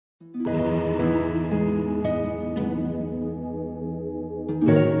Hi,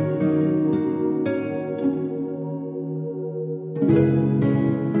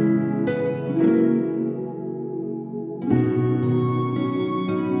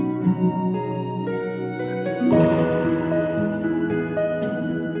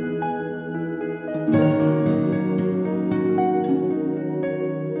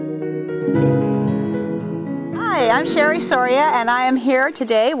 I'm Cherie Soria, and I am here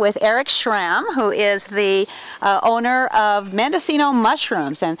today with Eric Schramm, who is the owner of Mendocino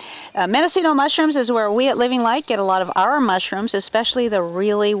Mushrooms. And Mendocino Mushrooms is where we at Living Light get a lot of our mushrooms, especially the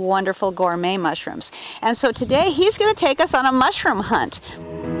really wonderful gourmet mushrooms. And so today he's going to take us on a mushroom hunt.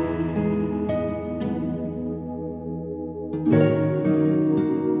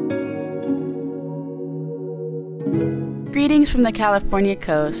 Greetings from the California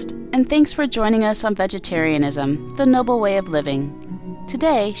coast, and thanks for joining us on Vegetarianism, the Noble Way of Living.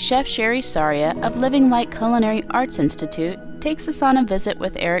 Today, Chef Cherie Soria of Living Light Culinary Arts Institute takes us on a visit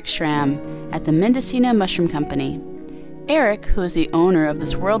with Eric Schramm at the Mendocino Mushroom Company. Eric, who is the owner of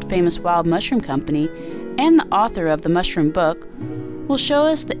this world-famous wild mushroom company and the author of the Mushroom Book, will show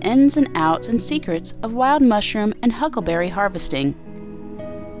us the ins and outs and secrets of wild mushroom and huckleberry harvesting.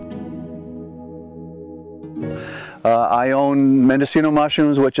 I own Mendocino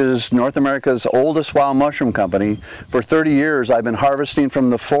Mushrooms, which is North America's oldest wild mushroom company. For 30 years I've been harvesting from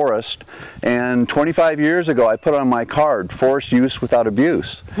the forest, and 25 years ago I put on my card, forest use without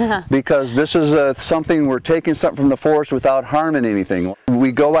abuse, because this is something, we're taking something from the forest without harming anything.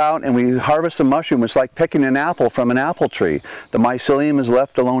 We go out and we harvest a mushroom. It's like picking an apple from an apple tree. The mycelium is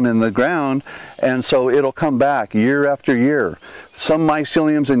left alone in the ground, and so it'll come back year after year. Some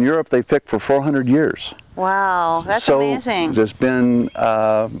myceliums in Europe they pick for 400 years. Wow, that's amazing. So it's been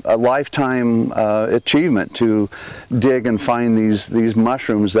a lifetime achievement to dig and find these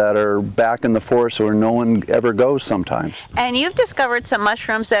mushrooms that are back in the forest where no one ever goes sometimes. And you've discovered some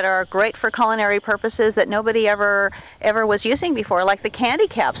mushrooms that are great for culinary purposes that nobody ever was using before, like the candy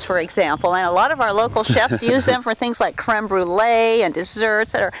caps, for example. And a lot of our local chefs use them for things like creme brulee and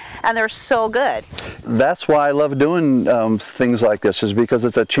desserts, and they're so good. That's why I love doing things like this, is because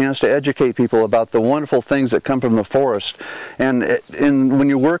it's a chance to educate people about the wonderful things that come from the forest. And when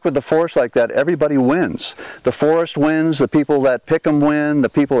you work with the forest like that, everybody wins. The forest wins, the people that pick them win, the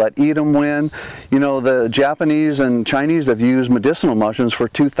people that eat them win. You know, the Japanese and Chinese have used medicinal mushrooms for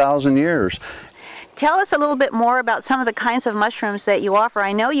 2,000 years. Tell us a little bit more about some of the kinds of mushrooms that you offer.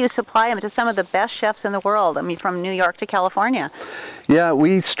 I know you supply them to some of the best chefs in the world, I mean, from New York to California. Yeah,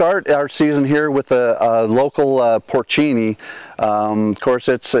 we start our season here with a local porcini. Of course,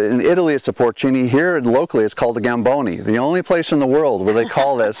 it's in Italy it's a porcini. Here locally it's called a gamboni. The only place in the world where they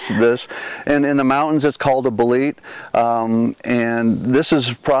call this. And in the mountains it's called a bolete. And this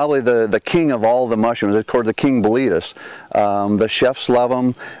is probably the king of all the mushrooms. It's called the king boletus. The chefs love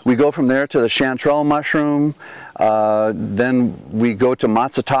them. We go from there to the chanterelle mushroom. Then we go to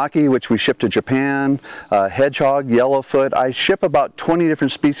matsutake, which we ship to Japan, hedgehog, yellowfoot. I ship about 20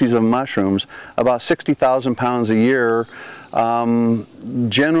 different species of mushrooms, about 60,000 pounds a year.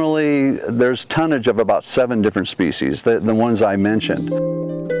 Generally, there's tonnage of about 7 different species, the ones I mentioned.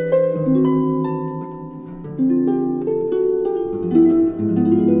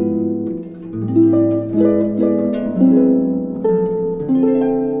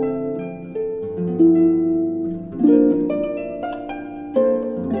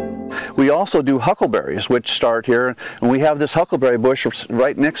 We also do huckleberries, which start here, and we have this huckleberry bush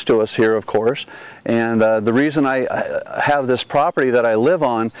right next to us here, of course. And the reason I have this property that I live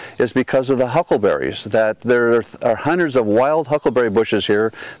on is because of the huckleberries. That there are hundreds of wild huckleberry bushes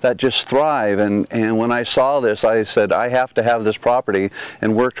here that just thrive. And when I saw this, I said, I have to have this property,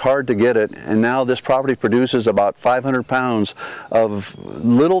 and worked hard to get it. And now this property produces about 500 pounds of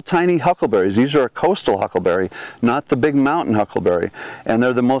little tiny huckleberries. These are a coastal huckleberry, not the big mountain huckleberry. And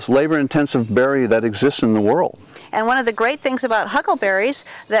they're the most labor-intensive berry that exists in the world. And one of the great things about huckleberries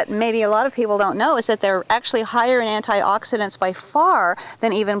that maybe a lot of people don't know is that they're actually higher in antioxidants by far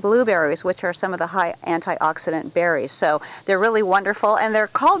than even blueberries, which are some of the high antioxidant berries. So they're really wonderful, and they're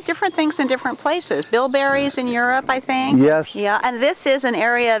called different things in different places. Bilberries in Europe, I think. Yes. Yeah, and this is an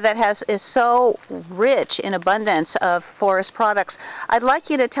area that is so rich in abundance of forest products. I'd like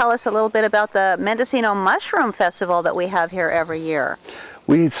you to tell us a little bit about the Mendocino Mushroom Festival that we have here every year.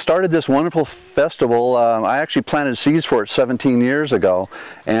 We started this wonderful festival. I actually planted seeds for it 17 years ago,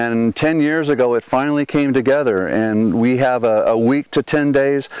 and 10 years ago it finally came together, and we have a week to 10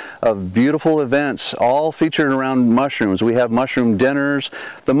 days of beautiful events, all featured around mushrooms. We have mushroom dinners.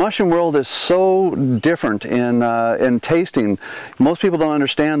 The mushroom world is so different in tasting. Most people don't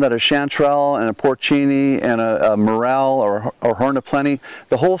understand that a chanterelle and a porcini and a morel or horn of plenty,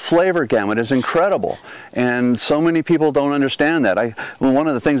 the whole flavor gamut is incredible, and so many people don't understand that. One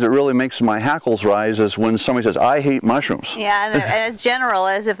of the things that really makes my hackles rise is when somebody says, I hate mushrooms. Yeah, and as general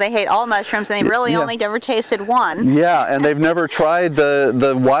as if they hate all mushrooms and they really only never tasted one. Yeah, and they've never tried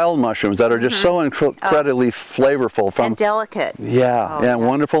the wild mushrooms that are just so incredibly flavorful. And delicate. Yeah,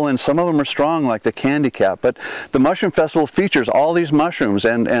 wonderful, and some of them are strong like the candy cap. But the Mushroom Festival features all these mushrooms,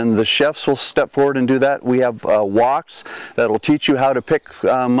 and the chefs will step forward and do that. We have walks that will teach you how to pick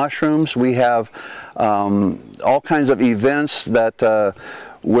mushrooms. We have all kinds of events that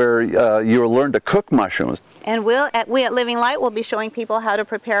where you will learn to cook mushrooms. And we at Living Light will be showing people how to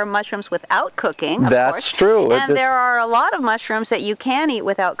prepare mushrooms without cooking, of course. That's true. And there are a lot of mushrooms that you can eat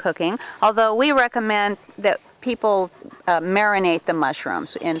without cooking, although we recommend that people marinate the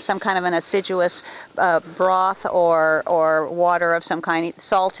mushrooms in some kind of an acidulous broth or water of some kind,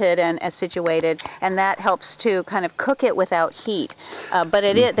 salted and acidulated, and that helps to kind of cook it without heat. But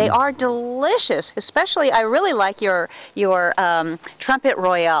they are delicious. Especially, I really like your trumpet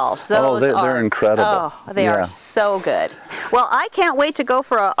royales. Those they're incredible. Oh, they are so good. Well, I can't wait to go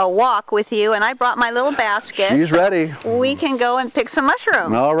for a walk with you, and I brought my little basket. She's ready. We can go and pick some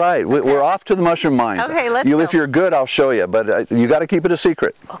mushrooms. All right, we're off to the mushroom mines. Okay, let's go. If you're good, I'll show you, but you got to keep it a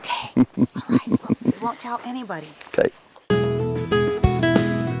secret. Okay. All right. We won't tell anybody. Okay.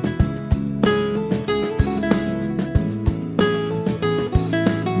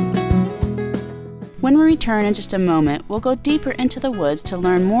 When we return in just a moment, we'll go deeper into the woods to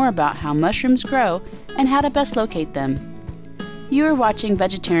learn more about how mushrooms grow and how to best locate them. You are watching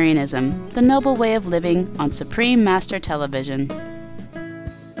Vegetarianism, the Noble Way of Living on Supreme Master Television.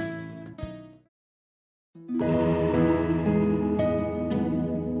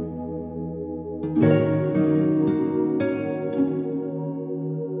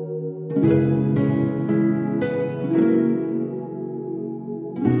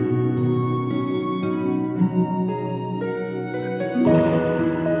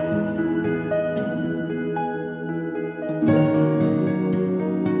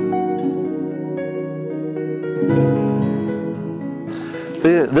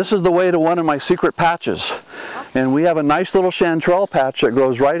 This is the way to one of my secret patches, and we have a nice little chanterelle patch that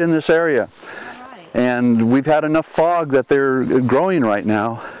grows right in this area, and we've had enough fog that they're growing right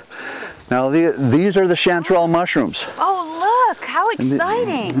now. Now these are the chanterelle mushrooms. Oh, look, how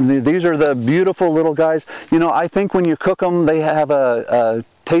exciting. These are the beautiful little guys. You know, I think when you cook them, they have a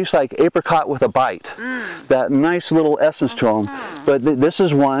taste like apricot with a bite. That nice little essence to them. But this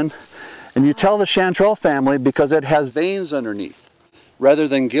is one, and you tell the chanterelle family because it has veins underneath rather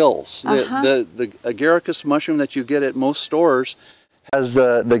than gills. The agaricus mushroom that you get at most stores has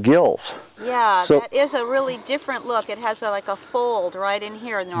the gills. Yeah, so, that is a really different look. It has like a fold right in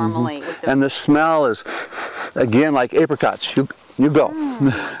here normally. With and the smell is, again, like apricots. You go.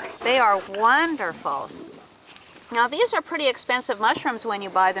 They are wonderful. Now, these are pretty expensive mushrooms when you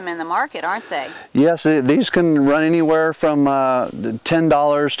buy them in the market, aren't they? Yes, these can run anywhere from $10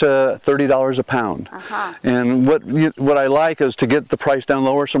 to $30 a pound. And what I like is to get the price down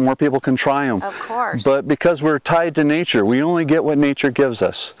lower so more people can try them. Of course. But because we're tied to nature, we only get what nature gives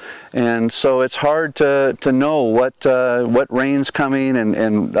us. And so it's hard to know what rain's coming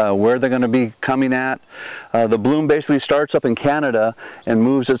and where they're going to be coming at. The bloom basically starts up in Canada and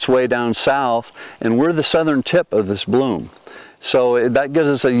moves its way down south, and we're the southern tip of this bloom. So that gives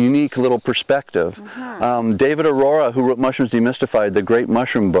us a unique little perspective. David Aurora, who wrote Mushrooms Demystified, the great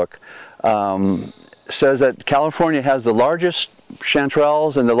mushroom book, says that California has the largest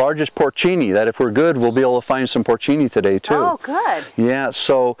chanterelles and the largest porcini, that if we're good, we'll be able to find some porcini today too. Oh, good. Yeah,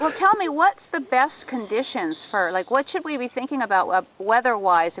 so... Well, tell me, what's the best conditions for, like, what should we be thinking about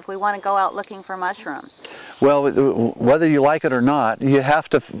weather-wise if we want to go out looking for mushrooms? Well, whether you like it or not, you have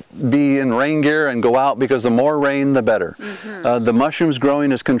to be in rain gear and go out, because the more rain, the better. The mushrooms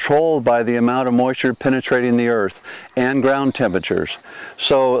growing is controlled by the amount of moisture penetrating the earth and ground temperatures.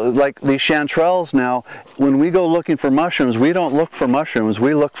 So, like these chanterelles now, when we go looking for mushrooms, we don't look for mushrooms,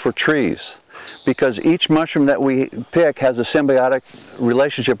 we look for trees, because each mushroom that we pick has a symbiotic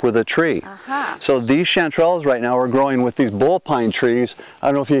relationship with a tree. So these chanterelles right now are growing with these bull pine trees. I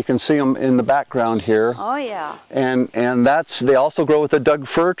don't know if you can see them in the background here. Oh yeah. And they also grow with a Doug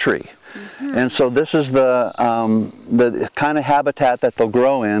fir tree. And so this is the kind of habitat that they'll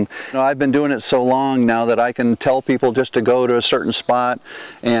grow in. You know, I've been doing it so long now that I can tell people just to go to a certain spot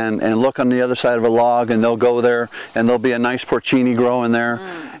and look on the other side of a log, and they'll go there and there'll be a nice porcini growing there.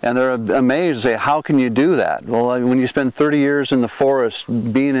 And they're amazed, say, how can you do that? Well, when you spend 30 years in the forest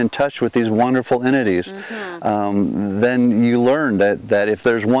being in touch with these wonderful entities, then you learn that if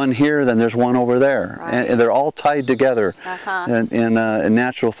there's one here, then there's one over there. And they're all tied together in a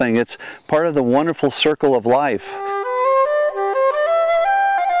natural thing. It's part of the wonderful circle of life.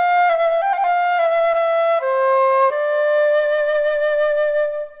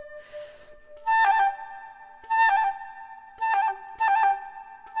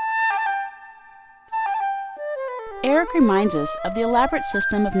 Eric reminds us of the elaborate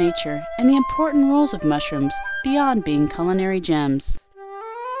system of nature and the important roles of mushrooms beyond being culinary gems.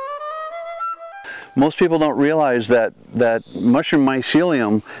 Most people don't realize that mushroom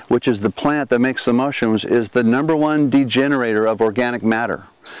mycelium, which is the plant that makes the mushrooms, is the #1 degenerator of organic matter.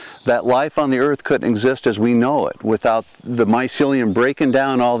 That life on the earth couldn't exist as we know it without the mycelium breaking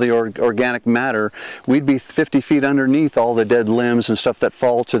down all the organic matter. We'd be 50 feet underneath all the dead limbs and stuff that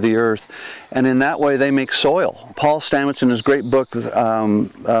fall to the earth. And in that way they make soil. Paul Stamets in his great book,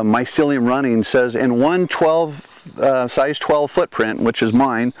 Mycelium Running, says in one size 12 footprint, which is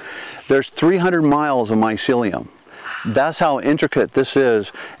mine, there's 300 miles of mycelium. That's how intricate this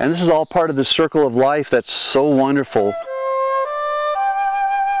is. And this is all part of the circle of life that's so wonderful.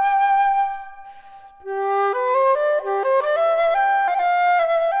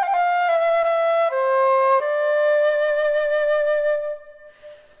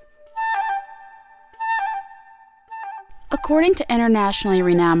 According to internationally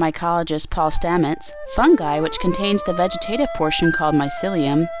renowned mycologist Paul Stamets, fungi, which contains the vegetative portion called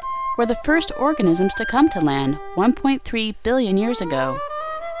mycelium, were the first organisms to come to land 1.3 billion years ago.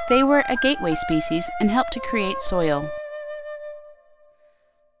 They were a gateway species and helped to create soil.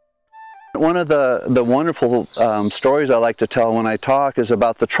 One of the wonderful stories I like to tell when I talk is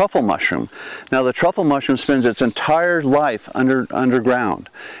about the truffle mushroom. Now the truffle mushroom spends its entire life underground,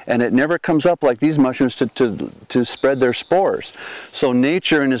 and it never comes up like these mushrooms to spread their spores. So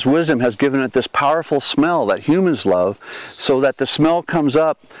nature in its wisdom has given it this powerful smell that humans love, so that the smell comes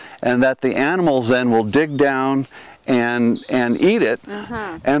up and that the animals then will dig down and eat it.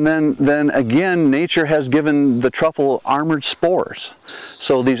 And then again, nature has given the truffle armored spores.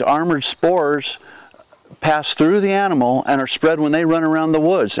 So these armored spores pass through the animal and are spread when they run around the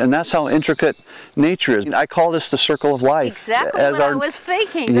woods, and that's how intricate nature is. I call this the circle of life. Exactly what I was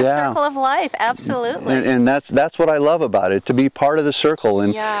thinking, the circle of life, absolutely. And that's what I love about it, to be part of the circle.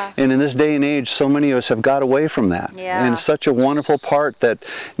 And in this day and age, so many of us have got away from that. And it's such a wonderful part that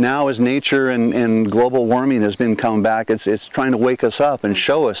now as nature and global warming has been coming back, it's trying to wake us up and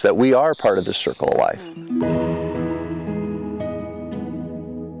show us that we are part of the circle of life.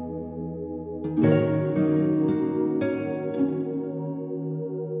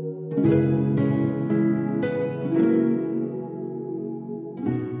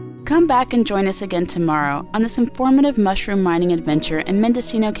 Come back and join us again tomorrow on this informative mushroom mining adventure in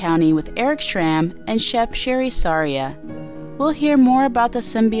Mendocino County with Eric Schramm and Chef Cherie Soria. We'll hear more about the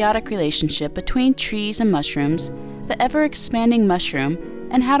symbiotic relationship between trees and mushrooms, the ever-expanding mushroom,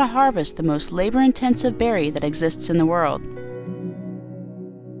 and how to harvest the most labor-intensive berry that exists in the world.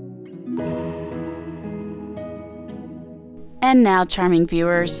 And now, charming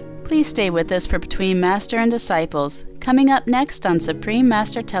viewers, please stay with us for Between Master and Disciples, coming up next on Supreme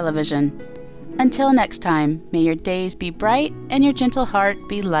Master Television. Until next time, may your days be bright and your gentle heart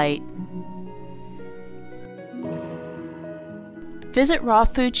be light. Visit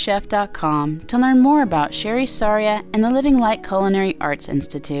rawfoodchef.com to learn more about Cherie Soria and the Living Light Culinary Arts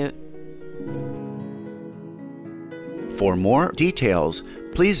Institute. For more details,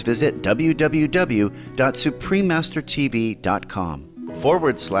 please visit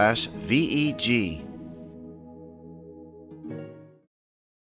www.suprememastertv.com/VEG.